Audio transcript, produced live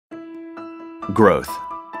Growth.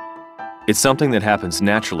 It's something that happens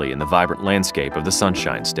naturally in the vibrant landscape of the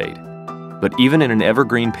Sunshine State. But even in an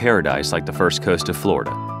evergreen paradise like the First Coast of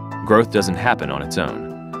Florida, growth doesn't happen on its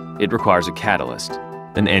own. It requires a catalyst,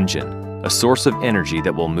 an engine, a source of energy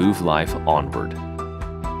that will move life onward.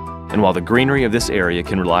 And while the greenery of this area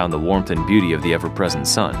can rely on the warmth and beauty of the ever-present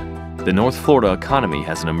sun, the North Florida economy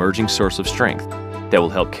has an emerging source of strength that will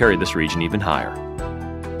help carry this region even higher.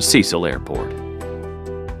 CECIL Airport.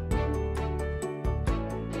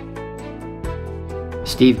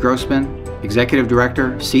 Steve Grossman, Executive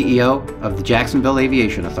Director, CEO of the Jacksonville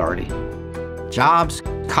Aviation Authority. Jobs,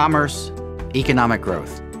 commerce, economic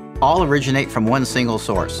growth all originate from one single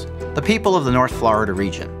source, the people of the North Florida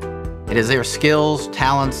region. It is their skills,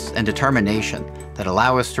 talents, and determination that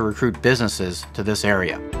allow us to recruit businesses to this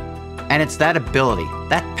area. And it's that ability,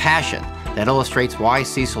 that passion, that illustrates why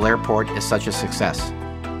CECIL Airport is such a success.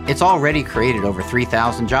 It's already created over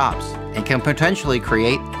 3,000 jobs and can potentially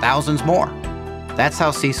create thousands more. That's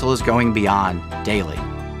how CECIL is going beyond daily.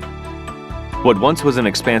 What once was an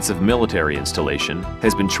expansive military installation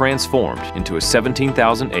has been transformed into a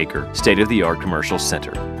 17,000-acre, state-of-the-art commercial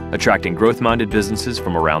center, attracting growth-minded businesses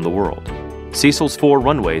from around the world. CECIL's 4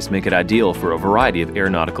 runways make it ideal for a variety of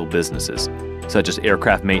aeronautical businesses, such as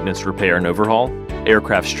aircraft maintenance, repair and overhaul,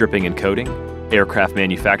 aircraft stripping and coating, aircraft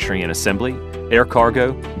manufacturing and assembly, air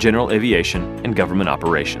cargo, general aviation, and government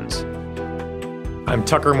operations. I'm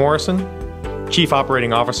Tucker Morrison, Chief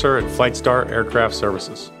Operating Officer at Flightstar Aircraft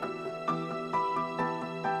Services.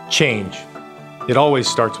 Change. It always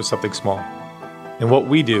starts with something small. And what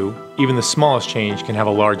we do, even the smallest change can have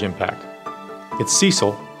a large impact. At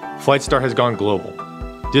CECIL, Flightstar has gone global,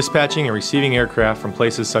 dispatching and receiving aircraft from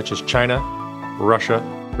places such as China, Russia,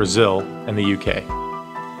 Brazil, and the UK.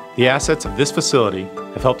 The assets of this facility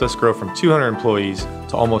have helped us grow from 200 employees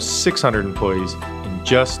to almost 600 employees in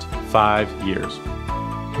just 5 years.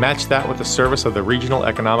 Match that with the service of the Regional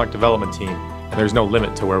Economic Development Team, and there's no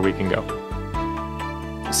limit to where we can go.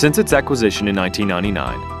 Since its acquisition in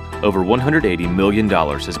 1999, over $180 million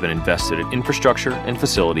has been invested in infrastructure and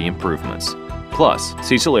facility improvements. Plus,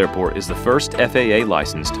 CECIL Airport is the first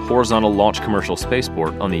FAA-licensed horizontal launch commercial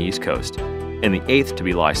spaceport on the East Coast, and the 8th to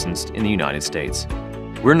be licensed in the United States.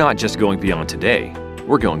 We're not just going beyond today,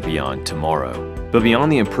 we're going beyond tomorrow. But beyond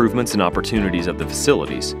the improvements and opportunities of the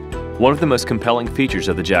facilities, one of the most compelling features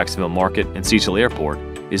of the Jacksonville market and CECIL Airport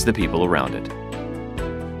is the people around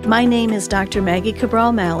it. My name is Dr. Maggie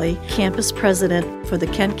Cabral-Malley, Campus President for the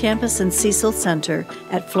Kent Campus and CECIL Center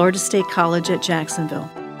at Florida State College at Jacksonville.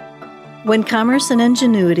 When commerce and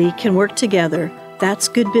ingenuity can work together, that's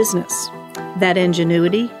good business. That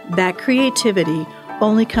ingenuity, that creativity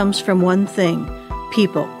only comes from one thing: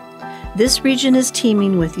 people. This region is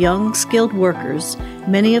teeming with young, skilled workers,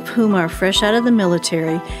 many of whom are fresh out of the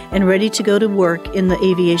military and ready to go to work in the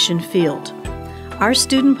aviation field. Our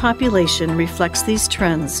student population reflects these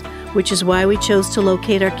trends, which is why we chose to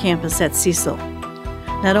locate our campus at CECIL.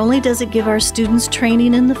 Not only does it give our students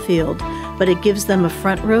training in the field, but it gives them a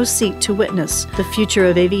front row seat to witness the future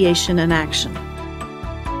of aviation in action.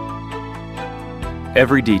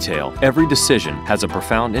 Every detail, every decision has a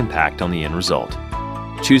profound impact on the end result.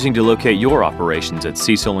 Choosing to locate your operations at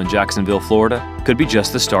CECIL in Jacksonville, Florida could be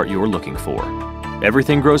just the start you were looking for.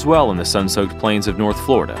 Everything grows well in the sun-soaked plains of North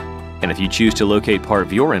Florida, and if you choose to locate part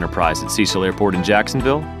of your enterprise at CECIL Airport in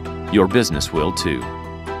Jacksonville, your business will too.